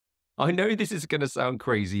I know this is going to sound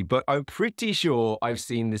crazy, but I'm pretty sure I've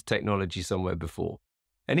seen this technology somewhere before.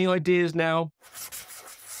 Any ideas now?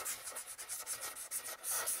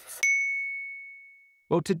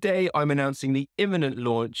 Well, today I'm announcing the imminent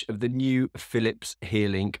launch of the new Philips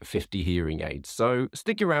HearLink 50 hearing aids. So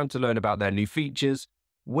stick around to learn about their new features,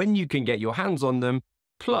 when you can get your hands on them,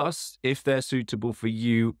 plus if they're suitable for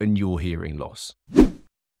you and your hearing loss.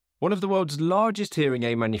 One of the world's largest hearing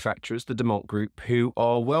aid manufacturers, the Demant Group, who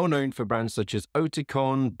are well known for brands such as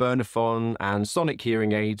Oticon, Bernafon, and Sonic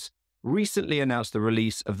hearing aids, recently announced the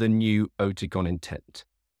release of the new Oticon Intent.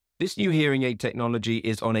 This new hearing aid technology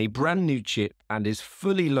is on a brand new chip and is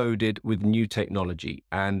fully loaded with new technology,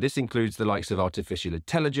 and this includes the likes of artificial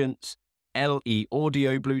intelligence, LE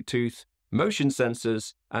audio Bluetooth, motion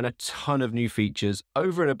sensors, and a ton of new features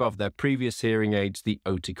over and above their previous hearing aids, the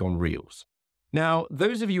Oticon Reels. Now,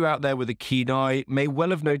 those of you out there with a keen eye may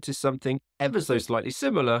well have noticed something ever so slightly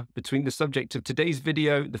similar between the subject of today's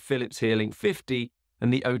video, the Philips HearLink 50,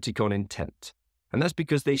 and the Oticon Intent. And that's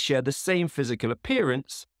because they share the same physical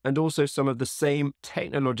appearance and also some of the same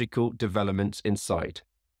technological developments inside.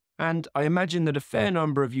 And I imagine that a fair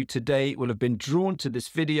number of you today will have been drawn to this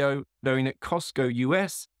video knowing that Costco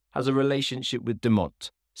US has a relationship with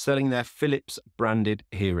Demant, selling their Philips branded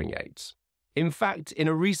hearing aids. In fact, in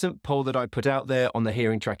a recent poll that I put out there on the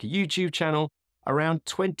HearingTracker YouTube channel, around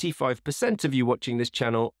 25% of you watching this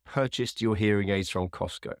channel purchased your hearing aids from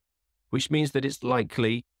Costco, which means that it's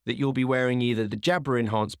likely that you'll be wearing either the Jabra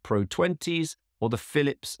Enhanced Pro 20s or the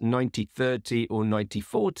Philips 9030 or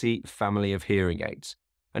 9040 family of hearing aids,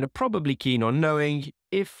 and are probably keen on knowing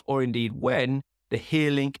if or indeed when the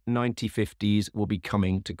HearLink 9050s will be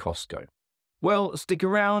coming to Costco. Well, stick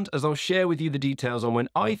around as I'll share with you the details on when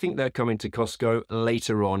I think they're coming to Costco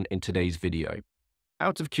later on in today's video.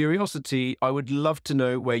 Out of curiosity, I would love to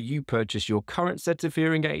know where you purchase your current set of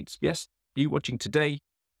hearing aids. Yes, you watching today.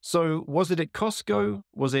 So was it at Costco?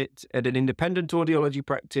 Was it at an independent audiology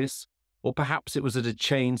practice? Or perhaps it was at a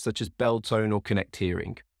chain such as Beltone or Connect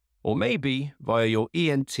Hearing? Or maybe via your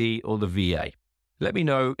ENT or the VA? Let me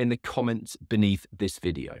know in the comments beneath this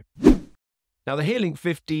video. Now, the HearLink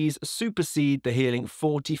 50s supersede the HearLink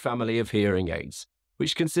 40 family of hearing aids,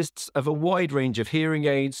 which consists of a wide range of hearing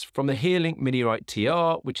aids from the HearLink MiniRite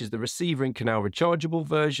TR, which is the receiver in canal rechargeable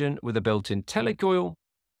version with a built-in telecoil,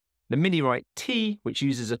 the MiniRite T, which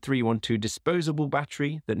uses a 312 disposable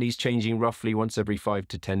battery that needs changing roughly once every 5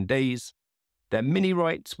 to 10 days, their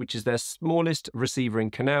MiniRite, which is their smallest receiver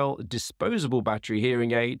in canal disposable battery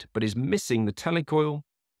hearing aid, but is missing the telecoil.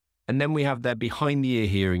 And then we have their behind-the-ear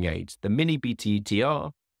hearing aids, the Mini BTE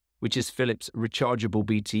TR, which is Philips rechargeable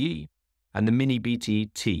BTE, and the Mini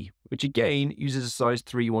BTE T, which again uses a size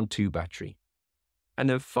 312 battery. And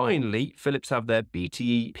then finally, Philips have their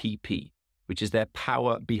BTE PP, which is their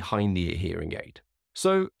power behind-the-ear hearing aid.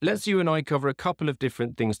 So let's you and I cover a couple of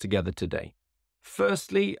different things together today.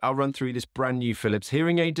 Firstly, I'll run through this brand new Philips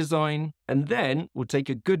hearing aid design, and then we'll take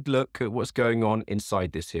a good look at what's going on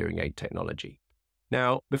inside this hearing aid technology.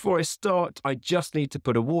 Now, before I start, I just need to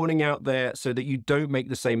put a warning out there so that you don't make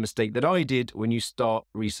the same mistake that I did when you start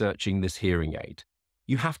researching this hearing aid.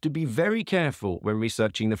 You have to be very careful when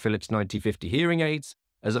researching the Philips 9050 hearing aids,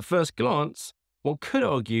 as at first glance, one could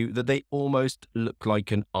argue that they almost look like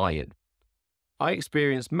an iron. I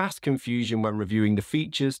experienced mass confusion when reviewing the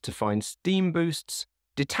features to find steam boosts,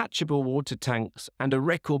 detachable water tanks, and a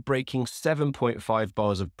record-breaking 7.5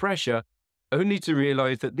 bars of pressure, only to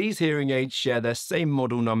realize that these hearing aids share their same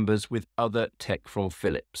model numbers with other tech from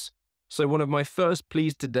Philips. So one of my first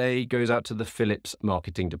pleas today goes out to the Philips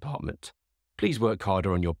marketing department. Please work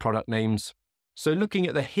harder on your product names. So looking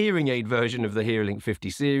at the hearing aid version of the HearLink 50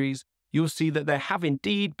 series, you'll see that there have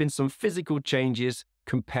indeed been some physical changes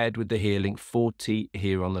compared with the HearLink 40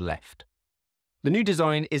 here on the left. The new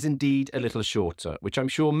design is indeed a little shorter, which I'm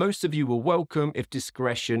sure most of you will welcome if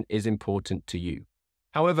discretion is important to you.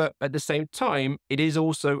 However, at the same time, it is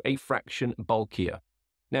also a fraction bulkier.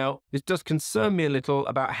 Now, this does concern me a little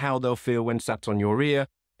about how they'll feel when sat on your ear,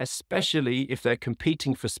 especially if they're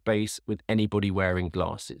competing for space with anybody wearing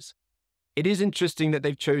glasses. It is interesting that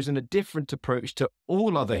they've chosen a different approach to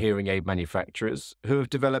all other hearing aid manufacturers who have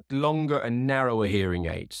developed longer and narrower hearing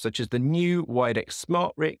aids, such as the new Widex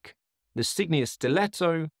SmartRic, the Signia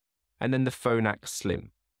Stiletto, and then the Phonak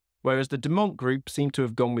Slim. Whereas the Demant Group seem to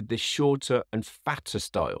have gone with this shorter and fatter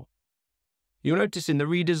style. You'll notice in the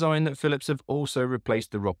redesign that Philips have also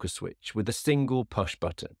replaced the rocker switch with a single push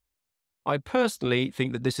button. I personally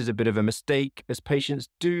think that this is a bit of a mistake, as patients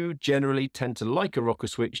do generally tend to like a rocker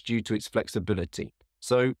switch due to its flexibility.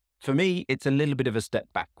 So for me, it's a little bit of a step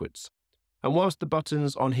backwards. And whilst the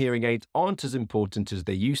buttons on hearing aids aren't as important as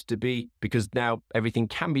they used to be, because now everything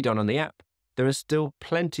can be done on the app, there are still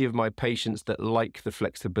plenty of my patients that like the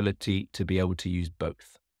flexibility to be able to use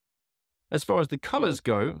both. As far as the colours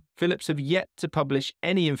go, Philips have yet to publish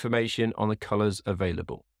any information on the colours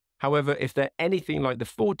available. However, if they're anything like the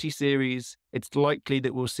 40 series, it's likely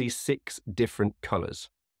that we'll see 6 different colours,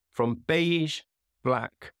 from beige,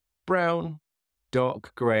 black, brown,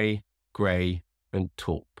 dark grey, grey, and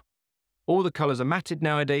taupe. All the colours are matted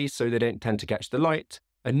nowadays, so they don't tend to catch the light,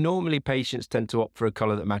 and normally patients tend to opt for a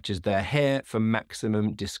colour that matches their hair for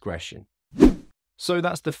maximum discretion. So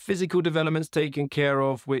that's the physical developments taken care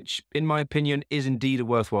of, which, in my opinion, is indeed a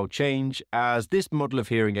worthwhile change, as this model of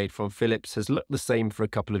hearing aid from Philips has looked the same for a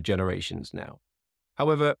couple of generations now.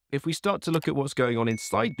 However, if we start to look at what's going on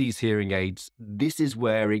inside these hearing aids, this is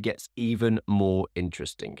where it gets even more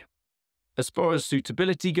interesting. As far as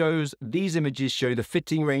suitability goes, these images show the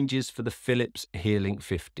fitting ranges for the Philips HearLink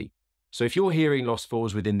 50. So if your hearing loss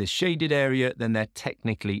falls within this shaded area, then they're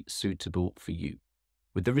technically suitable for you,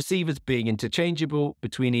 with the receivers being interchangeable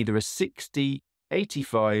between either a 60,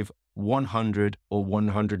 85, 100 or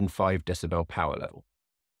 105 decibel power level.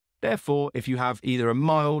 Therefore, if you have either a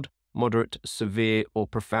mild, moderate, severe or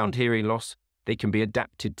profound hearing loss, they can be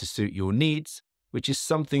adapted to suit your needs, which is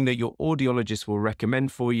something that your audiologist will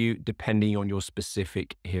recommend for you depending on your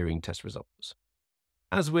specific hearing test results.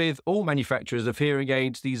 As with all manufacturers of hearing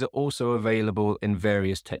aids, these are also available in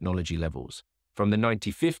various technology levels, from the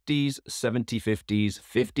 9050s, 7050s,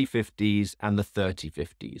 5050s, and the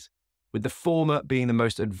 3050s, with the former being the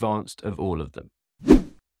most advanced of all of them.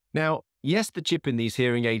 Now, yes, the chip in these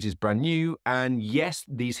hearing aids is brand new, and yes,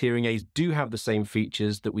 these hearing aids do have the same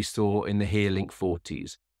features that we saw in the HearLink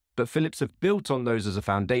 40s, but Philips have built on those as a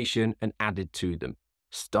foundation and added to them,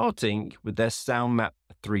 starting with their SoundMap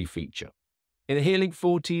 3 feature. In the HearLink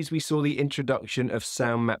 40s, we saw the introduction of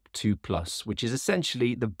SoundMap 2 Plus, which is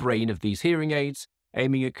essentially the brain of these hearing aids,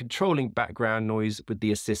 aiming at controlling background noise with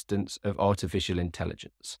the assistance of artificial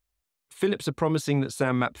intelligence. Philips are promising that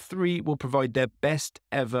SoundMap 3 will provide their best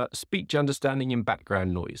ever speech understanding in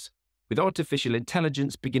background noise, with artificial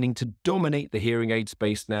intelligence beginning to dominate the hearing aid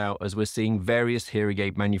space now as we're seeing various hearing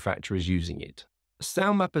aid manufacturers using it.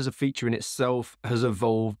 SoundMap as a feature in itself has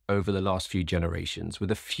evolved over the last few generations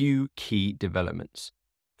with a few key developments.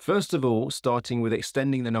 First of all, starting with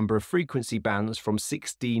extending the number of frequency bands from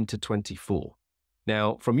 16 to 24.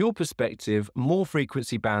 Now, from your perspective, more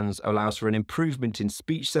frequency bands allows for an improvement in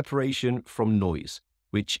speech separation from noise,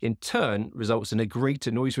 which in turn results in a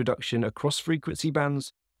greater noise reduction across frequency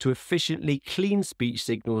bands to efficiently clean speech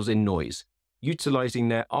signals in noise, utilizing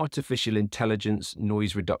their artificial intelligence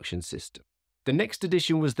noise reduction system. The next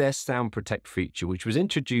addition was their Sound Protect feature, which was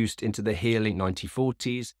introduced into the HearLink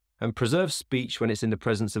 9040s and preserves speech when it's in the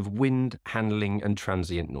presence of wind, handling, and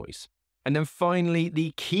transient noise. And then finally,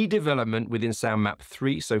 the key development within SoundMap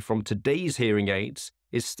 3, so from today's hearing aids,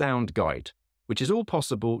 is Sound Guide, which is all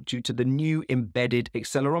possible due to the new embedded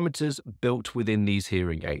accelerometers built within these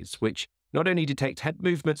hearing aids, which not only detect head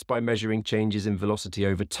movements by measuring changes in velocity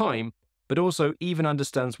over time, but also even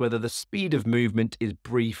understands whether the speed of movement is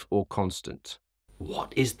brief or constant.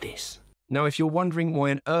 What is this? Now, if you're wondering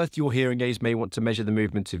why on earth your hearing aids may want to measure the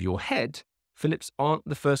movement of your head, Philips aren't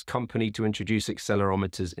the first company to introduce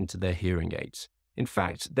accelerometers into their hearing aids. In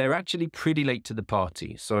fact, they're actually pretty late to the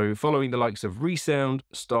party, so following the likes of ReSound,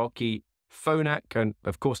 Starkey, Phonak, and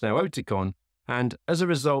of course now Oticon, and as a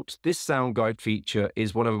result, this Sound Guide feature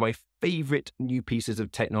is one of my favorite new pieces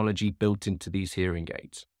of technology built into these hearing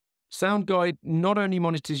aids. Sound Guide not only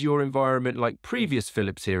monitors your environment like previous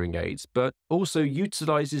Philips hearing aids, but also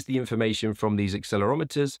utilizes the information from these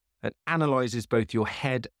accelerometers and analyzes both your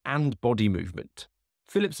head and body movement.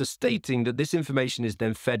 Philips are stating that this information is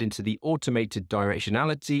then fed into the automated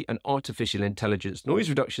directionality and artificial intelligence noise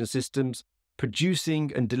reduction systems,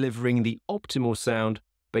 producing and delivering the optimal sound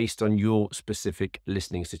based on your specific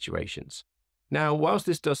listening situations. Now, whilst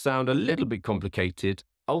this does sound a little bit complicated,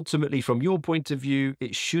 ultimately, from your point of view,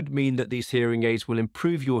 it should mean that these hearing aids will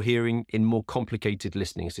improve your hearing in more complicated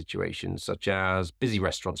listening situations, such as busy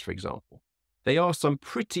restaurants, for example. There are some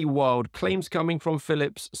pretty wild claims coming from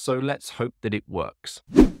Philips, so let's hope that it works.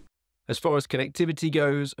 As far as connectivity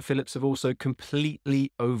goes, Philips have also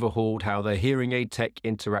completely overhauled how their hearing aid tech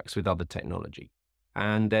interacts with other technology.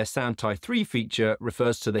 And their SoundTie 3 feature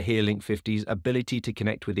refers to the HearLink 50's ability to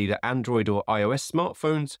connect with either Android or iOS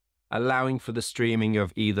smartphones, allowing for the streaming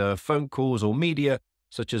of either phone calls or media,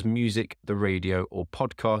 such as music, the radio, or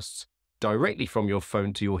podcasts, directly from your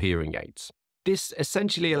phone to your hearing aids. This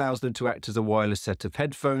essentially allows them to act as a wireless set of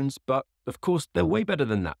headphones, but of course they're way better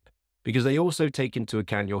than that. because they also take into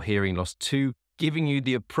account your hearing loss too, giving you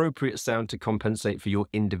the appropriate sound to compensate for your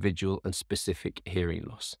individual and specific hearing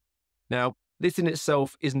loss. Now, this in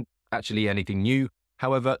itself isn't actually anything new.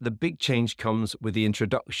 However, the big change comes with the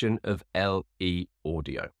introduction of LE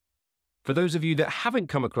audio. For those of you that haven't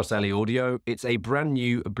come across LE audio, it's a brand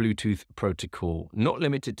new Bluetooth protocol, not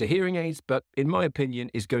limited to hearing aids, but in my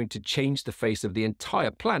opinion is going to change the face of the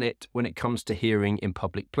entire planet when it comes to hearing in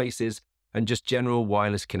public places and just general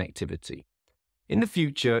wireless connectivity. In the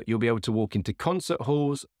future, you'll be able to walk into concert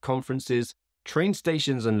halls, conferences, train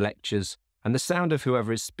stations and lectures, and the sound of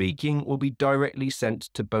whoever is speaking will be directly sent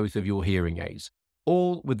to both of your hearing aids,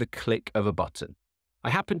 all with the click of a button. I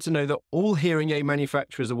happen to know that all hearing aid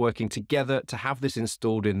manufacturers are working together to have this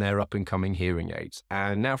installed in their up-and-coming hearing aids.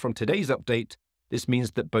 And now from today's update, this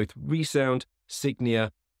means that both ReSound, Signia,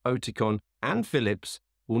 Oticon, and Philips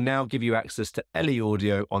will now give you access to LE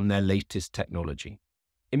audio on their latest technology.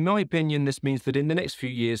 In my opinion, this means that in the next few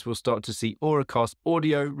years, we'll start to see Auracast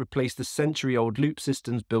audio replace the century-old loop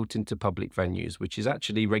systems built into public venues, which is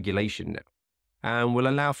actually regulation now, and will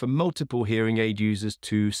allow for multiple hearing aid users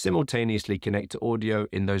to simultaneously connect to audio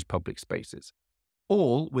in those public spaces,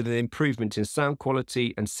 all with an improvement in sound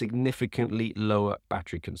quality and significantly lower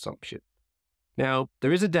battery consumption. Now,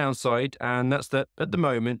 there is a downside, and that's that at the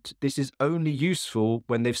moment, this is only useful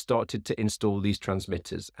when they've started to install these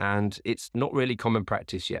transmitters, and it's not really common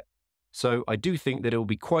practice yet. So I do think that it will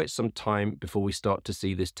be quite some time before we start to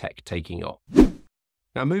see this tech taking off.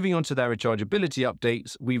 Now, moving on to their rechargeability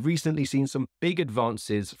updates, we've recently seen some big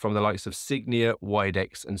advances from the likes of Signia,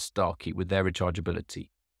 Widex, and Starkey with their rechargeability,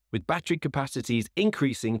 with battery capacities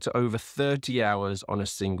increasing to over 30 hours on a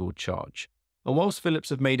single charge. And whilst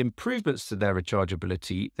Philips have made improvements to their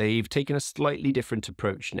rechargeability, they've taken a slightly different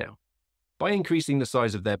approach now. By increasing the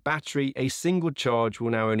size of their battery, a single charge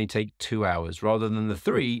will now only take 2 hours rather than the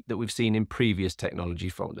 3 that we've seen in previous technology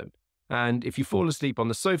from them. And if you fall asleep on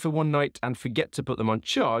the sofa one night and forget to put them on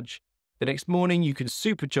charge, the next morning you can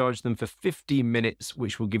supercharge them for 15 minutes,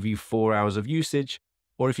 which will give you 4 hours of usage.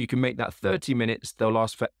 Or if you can make that 30 minutes, they'll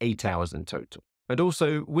last for 8 hours in total. And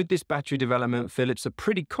also, with this battery development, Philips are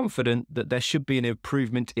pretty confident that there should be an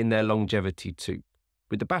improvement in their longevity too,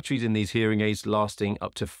 with the batteries in these hearing aids lasting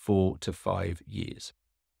up to 4 to 5 years.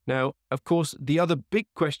 Now, of course, the other big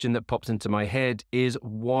question that pops into my head is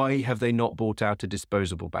why have they not brought out a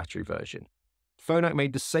disposable battery version? Phonak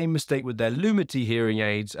made the same mistake with their Lumity hearing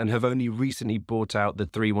aids and have only recently brought out the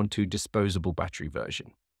 312 disposable battery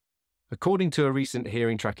version. According to a recent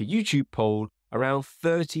HearingTracker YouTube poll, around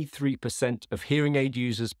 33% of hearing aid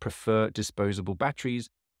users prefer disposable batteries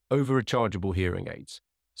over rechargeable hearing aids.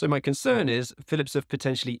 So my concern is Philips have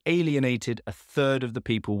potentially alienated a third of the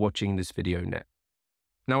people watching this video now.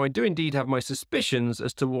 Now, I do indeed have my suspicions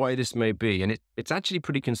as to why this may be, and it's actually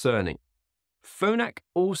pretty concerning. Phonak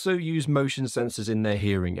also use motion sensors in their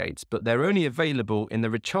hearing aids, but they're only available in the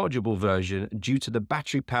rechargeable version due to the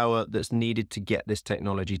battery power that's needed to get this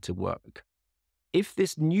technology to work. If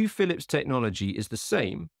this new Philips technology is the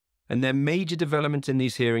same, and their major development in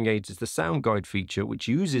these hearing aids is the sound guide feature, which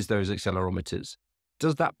uses those accelerometers,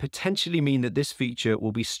 does that potentially mean that this feature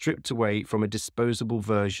will be stripped away from a disposable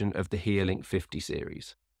version of the HearLink 50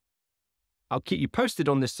 series? I'll keep you posted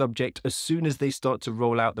on this subject as soon as they start to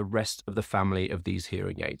roll out the rest of the family of these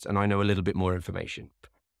hearing aids, and I know a little bit more information.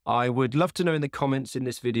 I would love to know in the comments in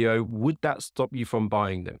this video, would that stop you from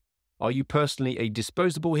buying them? Are you personally a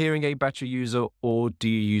disposable hearing aid battery user, or do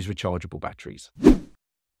you use rechargeable batteries?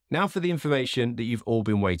 Now for the information that you've all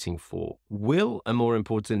been waiting for. Will, and more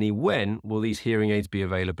importantly, when will these hearing aids be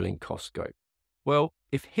available in Costco? Well,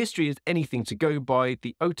 if history is anything to go by,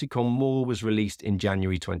 the Oticon More was released in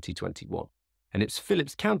January 2021, and its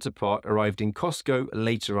Philips counterpart arrived in Costco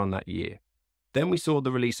later on that year. Then we saw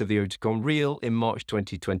the release of the Oticon Real in March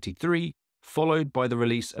 2023, followed by the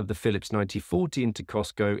release of the Philips 9040 into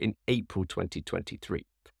Costco in April 2023.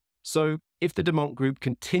 So, if the Demant Group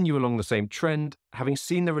continue along the same trend, having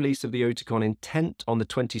seen the release of the Oticon Intent on the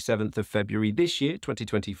 27th of February this year,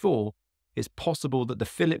 2024, it's possible that the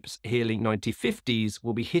Philips HearLink 9050s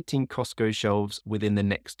will be hitting Costco shelves within the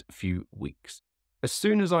next few weeks. As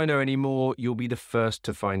soon as I know any more, you'll be the first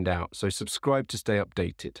to find out, so subscribe to stay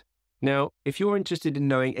updated. Now, if you're interested in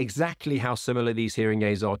knowing exactly how similar these hearing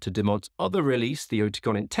aids are to Demant's other release, the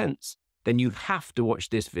Oticon Intents, then you have to watch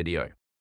this video.